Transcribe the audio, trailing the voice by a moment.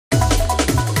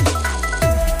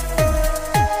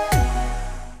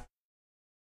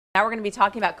Now we're going to be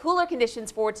talking about cooler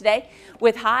conditions for today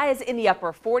with highs in the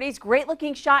upper 40s. Great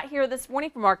looking shot here this morning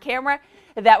from our camera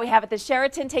that we have at the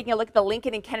Sheraton. Taking a look at the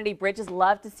Lincoln and Kennedy bridges.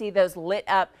 Love to see those lit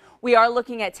up. We are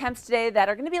looking at temps today that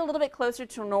are going to be a little bit closer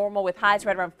to normal with highs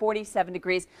right around 47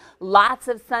 degrees. Lots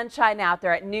of sunshine out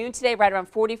there at noon today, right around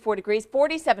 44 degrees,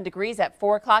 47 degrees at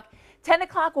 4 o'clock. 10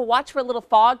 o'clock, we'll watch for a little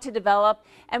fog to develop,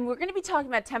 and we're going to be talking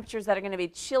about temperatures that are going to be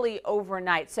chilly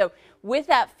overnight. So with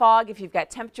that fog, if you've got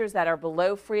temperatures that are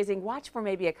below freezing, watch for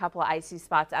maybe a couple of icy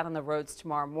spots out on the roads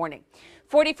tomorrow morning.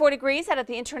 44 degrees out at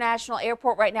the International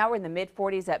Airport right now. We're in the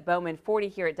mid-40s at Bowman, 40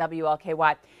 here at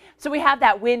WLKY. So we have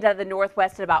that wind out of the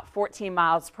northwest at about 14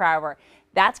 miles per hour.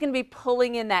 That's going to be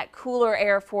pulling in that cooler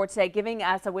air for today, giving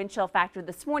us a wind chill factor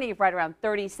this morning of right around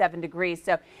 37 degrees.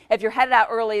 So if you're headed out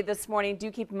early this morning,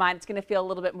 do keep in mind it's going to feel a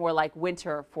little bit more like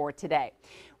winter for today.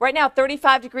 Right now,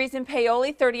 35 degrees in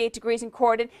Paoli, 38 degrees in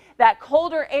Corydon. That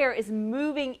colder air is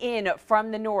moving in from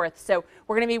the north. So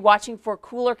we're going to be watching for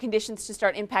cooler conditions to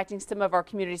start impacting some of our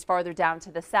communities farther down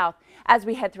to the south as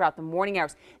we head throughout the morning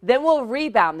hours. Then we'll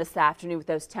rebound this afternoon with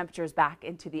those temperatures back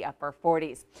into the upper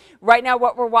 40s. Right now,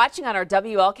 what we're watching on our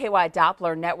WLKY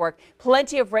Doppler network,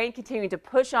 plenty of rain continuing to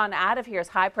push on out of here as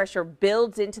high pressure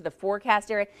builds into the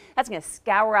forecast area. That's going to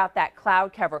scour out that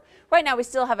cloud cover. Right now, we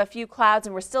still have a few clouds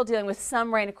and we're still dealing with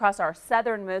some rain across our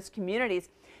southernmost communities.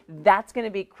 That's going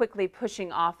to be quickly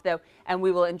pushing off, though, and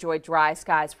we will enjoy dry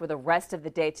skies for the rest of the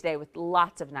day today with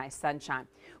lots of nice sunshine.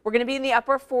 We're going to be in the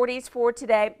upper 40s for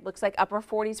today. Looks like upper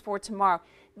 40s for tomorrow.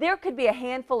 There could be a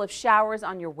handful of showers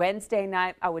on your Wednesday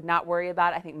night. I would not worry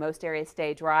about it. I think most areas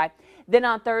stay dry. Then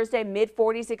on Thursday,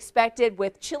 mid-40s expected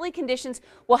with chilly conditions.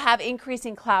 We'll have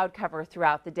increasing cloud cover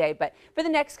throughout the day. But for the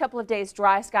next couple of days,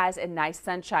 dry skies and nice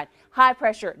sunshine. High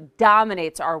pressure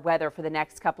dominates our weather for the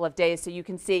next couple of days. So you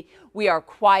can see we are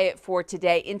quiet for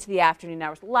today into the afternoon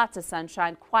hours. Lots of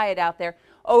sunshine, quiet out there.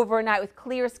 Overnight with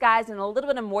clear skies and a little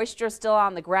bit of moisture still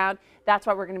on the ground. That's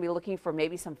why we're going to be looking for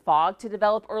maybe some fog to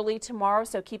develop early tomorrow.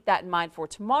 So keep that in mind for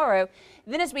tomorrow.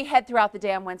 Then as we head throughout the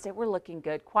day on Wednesday, we're looking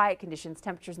good. Quiet conditions,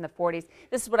 temperatures in the 40s.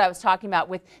 This is what I was talking about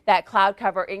with that cloud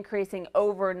cover increasing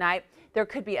overnight. There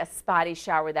could be a spotty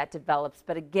shower that develops,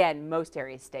 but again, most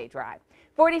areas stay dry.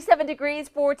 47 degrees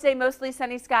for today, mostly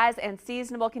sunny skies and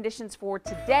seasonable conditions for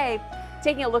today.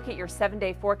 Taking a look at your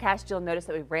 7-day forecast, you'll notice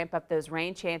that we ramp up those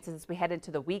rain chances as we head into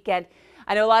the weekend.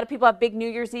 I know a lot of people have big New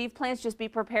Year's Eve plans. Just be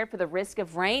prepared for the risk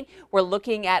of rain. We're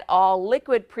looking at all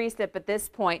liquid precip at this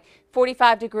point.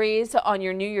 45 degrees on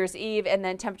your New Year's Eve, and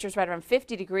then temperatures right around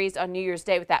 50 degrees on New Year's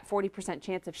Day with that 40%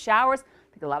 chance of showers.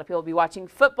 I think a lot of people will be watching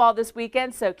football this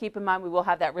weekend, so keep in mind we will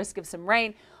have that risk of some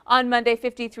rain. On Monday,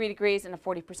 53 degrees and a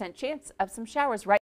 40% chance of some showers right